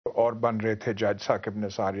اور بن رہے تھے، جج ثاقب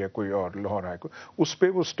نثار یا کوئی اور لاہور ہائی کورٹ، اس پہ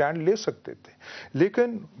وہ سٹینڈ لے سکتے تھے.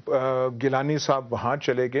 لیکن گیلانی صاحب وہاں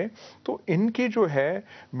چلے گئے تو ان کی جو ہے،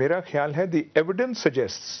 میرا خیال ہے دی ایویڈنس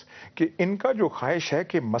سجیسٹس کہ ان کا جو خواہش ہے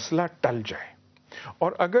کہ مسئلہ ٹل جائے.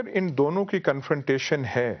 اور اگر ان دونوں کی کنفرنٹیشن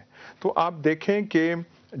ہے تو آپ دیکھیں کہ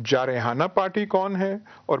جارحانہ پارٹی کون ہے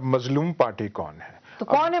اور مظلوم پارٹی کون ہے. تو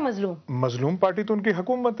کون ہے مظلوم؟ مظلوم پارٹی تو ان کی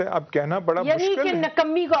حکومت ہے. اب کہنا بڑا یعنی مشکل کہ ہے.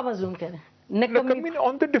 نکمی کا مظلوم کہہ رہے ہیں. نکمی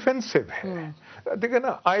آن دی ڈیفینسو ہے. دیکھیں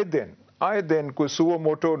نا، آئے دن کوئی سو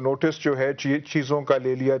موٹو نوٹس جو ہے چیزوں کا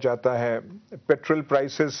لے لیا جاتا ہے، پیٹرول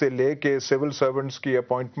پرائسز سے لے کے سول سرونٹس کی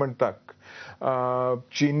اپوائنٹمنٹ تک،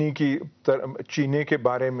 چینے کے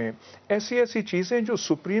بارے میں ایسی چیزیں جو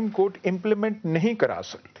سپریم کورٹ امپلیمنٹ نہیں کرا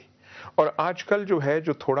سکتی. اور آج کل جو ہے،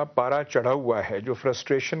 جو تھوڑا پارا چڑھا ہوا ہے، جو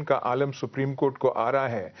فرسٹریشن کا عالم سپریم کورٹ کو آ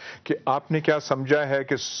رہا ہے کہ آپ نے کیا سمجھا ہے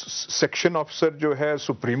کہ سیکشن آفیسر جو ہے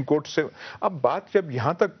سپریم کورٹ سے. اب بات جب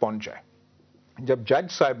یہاں تک پہنچ جائے، جب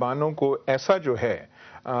جج صاحبانوں کو ایسا جو ہے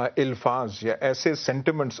الفاظ یا ایسے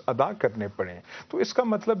سینٹیمنٹس ادا کرنے پڑیں، تو اس کا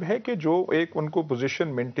مطلب ہے کہ جو ایک ان کو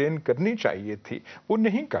پوزیشن مینٹین کرنی چاہیے تھی وہ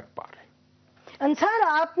نہیں کر پا رہے. انصار،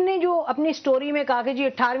 آپ نے جو اپنی سٹوری میں کہا کہ جی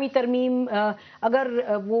 18ویں ترمیم اگر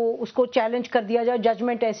وہ اس کو چیلنج کر دیا جائے،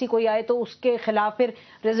 ججمنٹ ایسی کوئی آئے تو اس کے خلاف پھر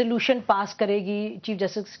ریزولوشن پاس کرے گی چیف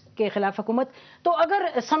جسٹس کے خلاف حکومت، تو اگر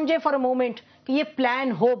سمجھے فار اے مومنٹ کہ یہ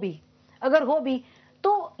پلان ہو بھی، اگر ہو بھی،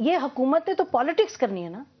 تو یہ حکومت نے تو پالیٹکس کرنی ہے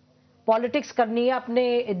نا. پالیٹکس کرنی ہے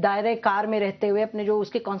اپنے دائرۂ کار میں رہتے ہوئے، اپنے جو اس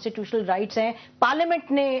کے کانسٹیٹیوشنل رائٹس ہیں،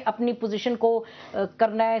 پارلیمنٹ نے اپنی پوزیشن کو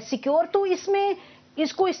کرنا ہے سیکیور. تو اس میں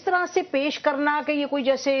اس کو اس طرح سے پیش کرنا کہ یہ کوئی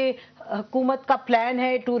جیسے حکومت کا پلان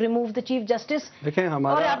ہے to remove the chief justice. دیکھیں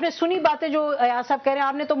ہمارا، اور آپ نے سنی باتیں جو ایاز صاحب کہہ رہے ہیں،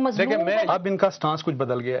 آپ نے تو مظلوم. اب ان کا سٹانس کچھ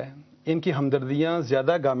بدل گیا ہے. ان کی ہمدردیاں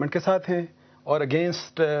زیادہ گورنمنٹ کے ساتھ ہیں اور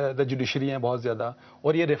اگینسٹ دا جوڈیشری ہیں بہت زیادہ،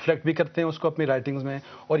 اور یہ ریفلیکٹ بھی کرتے ہیں اس کو اپنی رائٹنگز میں،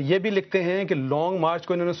 اور یہ بھی لکھتے ہیں کہ لانگ مارچ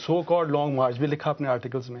کو انہوں نے سو کالڈ لانگ مارچ بھی لکھا اپنے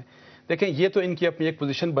آرٹیکلز میں. دیکھیں یہ تو ان کی اپنی ایک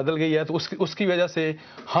پوزیشن بدل گئی ہے، تو اس کی وجہ سے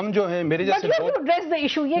ہم جو ہیں، میرے جیسے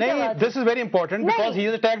نہیں، دس is very important because he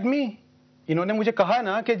has attacked می. انہوں نے مجھے کہا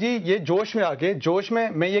نا کہ جی یہ جوش میں آ کے، جوش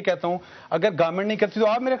میں یہ کہتا ہوں اگر گورنمنٹ نہیں کرتی تو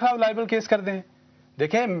آپ میرے خلاف لائبل کیس کر دیں.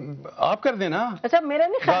 دیکھیں آپ کر دیں نا. اچھا میرا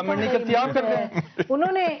نہیں خیال گورنمنٹ نہیں کرتی، آپ کر دیں.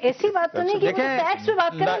 انہوں نے ایسی بات تو نہیں کی. فیکٹس پہ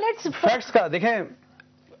بات کریں، لیٹس فیکٹس کا. دیکھیں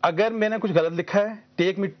اگر میں نے کچھ غلط لکھا ہے،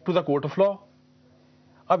 ٹیک me to the court of law.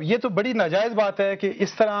 اب یہ تو بڑی ناجائز بات ہے کہ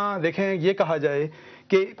اس طرح دیکھیں یہ کہا جائے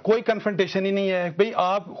کہ کوئی کنفرنٹیشن ہی نہیں ہے. بھئی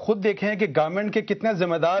آپ خود دیکھیں کہ گورنمنٹ کے کتنے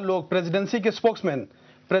ذمہ دار لوگ، پریزیڈنسی کے اسپوکس مین،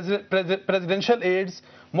 پریزیڈنشل ایڈز،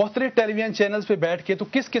 مختلف ٹیلی ویژن چینلز پہ بیٹھ کے تو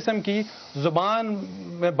کس قسم کی زبان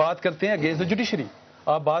میں بات کرتے ہیں اگینسٹ دا جوڈیشری.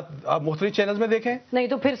 آپ مختلف چینلز میں دیکھیں. نہیں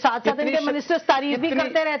تو پھر ساتھ ساتھ ان کے منسٹرز تعریف بھی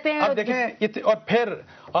کرتے رہتے ہیں. آپ دیکھیں، اور پھر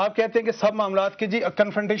آپ کہتے ہیں کہ سب معاملات کے جی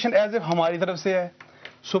کنفرنٹیشن ایز اف ہماری طرف سے ہے.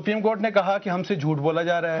 سپریم کورٹ نے کہا کہ ہم سے جھوٹ بولا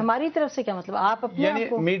جا رہا ہے. ہماری طرف سے کیا مطلب؟ آپ اپنے یعنی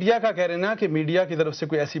میڈیا کا کہہ رہے ہیں نا کہ میڈیا کی طرف سے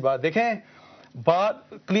کوئی ایسی بات. دیکھیں بات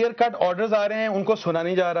کلیئر کٹ آرڈرز آ رہے ہیں، ان کو سنا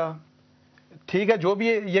نہیں جا رہا. ٹھیک ہے، جو بھی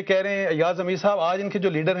یہ کہہ رہے ہیں ایاز امیر صاحب، آج ان کے جو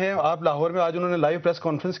لیڈر ہیں، آپ لاہور میں آج انہوں نے لائیو پریس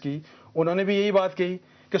کانفرنس کی، انہوں نے بھی یہی بات کہی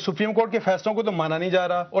کہ سپریم کورٹ کے فیصلوں کو تو مانا نہیں جا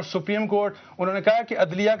رہا، اور سپریم کورٹ انہوں نے کہا کہ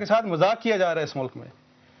عدلیہ کے ساتھ مذاق کیا جا رہا ہے اس ملک میں.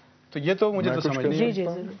 تو یہ تو مجھے تو سمجھ نہیں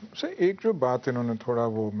ہے. ایک جو بات انہوں نے تھوڑا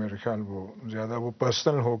وہ میرے خیال وہ زیادہ وہ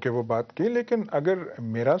پرسنل ہو کے وہ بات کی، لیکن اگر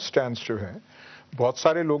میرا سٹینس جو ہے، بہت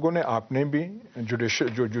سارے لوگوں نے، آپ نے بھی جو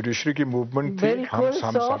جوڈیشری کی موومنٹ تھی، ہم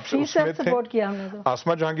سب سے اس میں تھے.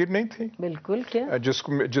 آسما جہانگیر نہیں تھی بالکل، کیا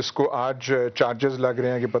جس کو آج چارجز لگ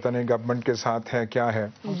رہے ہیں کہ پتہ نہیں گورنمنٹ کے ساتھ ہے کیا ہے.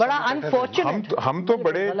 بڑا انفارچونیٹ. ہم تو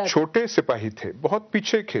بڑے چھوٹے سپاہی تھے، بہت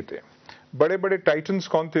پیچھے کے تھے. بڑے بڑے ٹائٹنز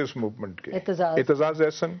کون تھے اس موومنٹ کے؟ اعتزاز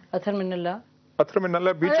احسن، اطہر من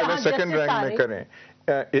اللہ بھی چلے سیکنڈ رینک میں کریں.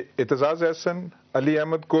 اعتزاز احسن، علی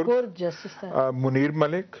احمد کرد، منیر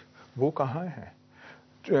ملک، وہ کہاں ہیں؟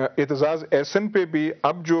 اعتزاز احسن پہ بھی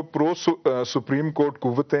اب جو پرو سپریم کورٹ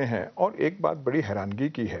قوتیں ہیں. اور ایک بات بڑی حیرانگی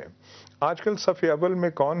کی ہے، آج کل صف اول میں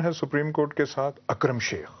کون ہے سپریم کورٹ کے ساتھ؟ اکرم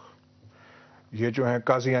شیخ. یہ جو ہیں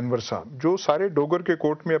قاضی انور صاحب، جو سارے ڈوگر کے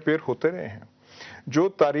کورٹ میں اپیئر ہوتے رہے ہیں، جو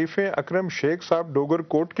تعریفیں اکرم شیخ صاحب ڈوگر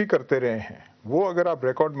کورٹ کی کرتے رہے ہیں، وہ اگر آپ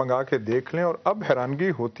ریکارڈ منگا کے دیکھ لیں. اور اب حیرانگی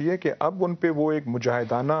ہوتی ہے کہ اب ان پہ وہ ایک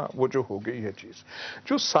مجاہدانہ وہ جو ہو گئی ہے چیز،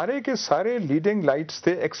 جو سارے کے سارے لیڈنگ لائٹس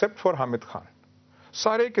تھے ایکسپٹ فار حامد خان.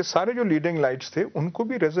 سارے کے سارے جو لیڈنگ لائٹس تھے ان کو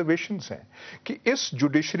بھی ریزرویشنز ہیں کہ اس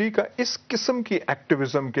جوڈیشری کا اس قسم کی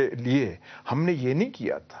ایکٹیویزم کے لیے ہم نے یہ نہیں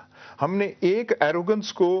کیا تھا. ہم نے ایک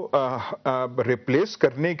ایروگنس کو ریپلیس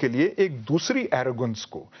کرنے کے لیے ایک دوسری ایروگنس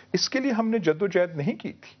کو، اس کے لیے ہم نے جدوجہد نہیں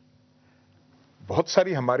کی تھی. بہت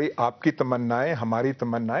ساری ہماری آپ کی تمنائیں ہماری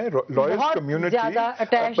تمنائیں لائرز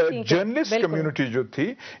کمیونٹی جرنلسٹ کمیونٹی جو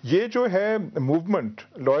تھی یہ جو ہے موومنٹ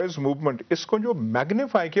لائرز موومنٹ اس کو جو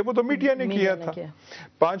میگنیفائی کیا وہ تو میڈیا نے کیا تھا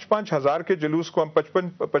 5-5 ہزار کے جلوس کو ہم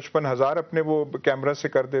 55 ہزار اپنے وہ کیمرہ سے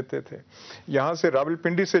کر دیتے تھے یہاں سے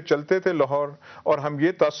راولپنڈی سے چلتے تھے لاہور اور ہم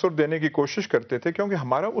یہ تاثر دینے کی کوشش کرتے تھے کیونکہ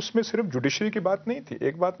ہمارا اس میں صرف جوڈیشری کی بات نہیں تھی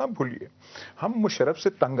ایک بات نہ بھولیے ہم مشرف سے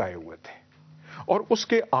تنگ آئے ہوئے تھے اور اس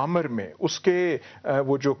کے آمر میں اس کے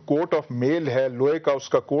وہ جو کوٹ آف میل ہے لوہے کا اس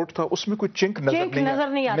کا کوٹ تھا اس میں کوئی چنک نظر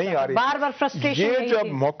نہیں آ رہی بار بار فرسٹریشن یہ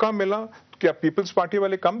جب موقع ملا کیا پیپلز پارٹی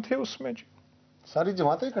والے کم تھے اس میں جی ساری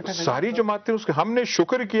جماعتیں اکٹھے ساری جماعتیں اس کے ہم نے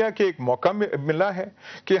شکر کیا کہ ایک موقع ملا ہے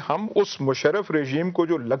کہ ہم اس مشرف رژیم کو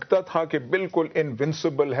جو لگتا تھا کہ بالکل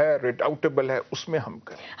انونسبل ہے ریڈاؤٹیبل ہے اس میں ہم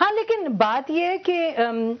کریں ہاں لیکن بات یہ ہے کہ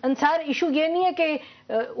انصار ایشو یہ نہیں ہے کہ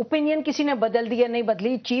اوپینین کسی نے بدل دی یا نہیں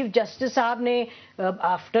بدلی چیف جسٹس صاحب نے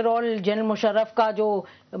آفٹر آل جنرل مشرف کا جو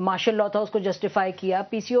مارشل لا تھا اس کو جسٹیفائی کیا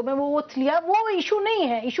پی سی او میں وہ لیا وہ ایشو نہیں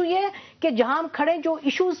ہے ایشو یہ ہے کہ جہاں ہم کھڑے جو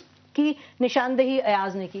ایشوز کی نشاندہی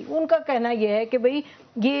ایاز نے کی ان کا کہنا یہ ہے کہ بھئی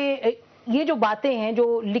یہ جو باتیں ہیں جو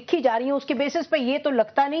لکھی جا رہی ہیں اس کے بیسس پہ یہ تو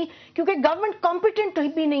لگتا نہیں کیونکہ گورنمنٹ کمپیٹنٹ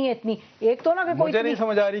بھی نہیں ہے اتنی ایک تو نا کہ کوئی مجھے نہیں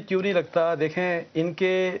سمجھ آ رہی کیوں نہیں لگتا دیکھیں ان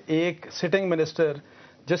کے ایک سٹنگ منسٹر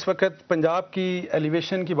جس وقت پنجاب کی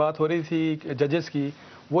ایلیویشن کی بات ہو رہی تھی ججز کی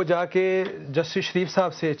وہ جا کے جسٹس شریف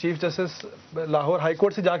صاحب سے chief justice Lahore high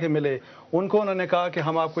court سے جا کے ملے ان کو انہوں نے کہا کہ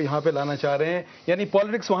ہم آپ کو یہاں پہ لانا چاہ رہے ہیں یعنی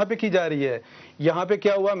پالیٹکس وہاں پہ کی جا رہی ہے یہاں پہ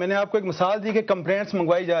کیا ہوا میں نے آپ کو ایک مثال دی کہ کمپلینٹس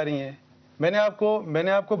منگوائی جا رہی ہیں میں نے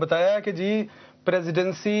آپ کو بتایا کہ جی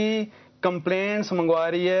پریزیڈنسی کمپلینٹس منگوا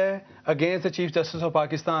رہی ہے against chief justice of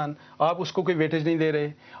Pakistan آپ اس کو کوئی ویٹیج نہیں دے رہے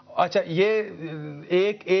اچھا یہ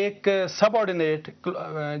ایک سب آرڈینیٹ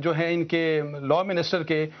جو ہیں ان کے لا منسٹر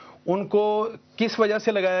کے ان کو کس وجہ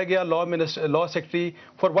سے لگایا گیا لا سیکرٹری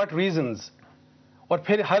فار واٹ ریزنز اور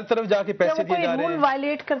پھر ہر طرف جا کے پیسے دیے جا رہے ہیں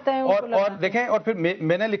وائلیٹ کرتا ہے اور دیکھیں اور پھر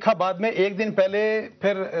میں نے لکھا بعد میں ایک دن پہلے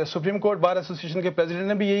پھر سپریم کورٹ بار ایسوسی ایشن کے پریزیڈنٹ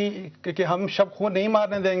نے بھی یہی کہ ہم شب خون نہیں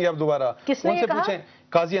مارنے دیں گے اب دوبارہ کس نے پوچھیں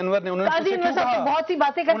قاضی انور نے بہت سی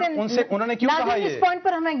باتیں کرتے ہیں انہوں نے کیوں کہا اس پوائنٹ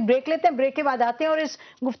پر ہم ایک بریک لیتے ہیں بریک کے بعد آتے ہیں اور اس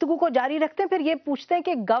گفتگو کو جاری رکھتے ہیں پھر یہ پوچھتے ہیں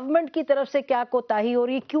کہ گورنمنٹ کی طرف سے کیا کوتاہی ہو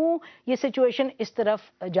رہی ہے کیوں یہ سچویشن اس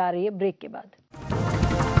طرف جا رہی ہے بریک کے بعد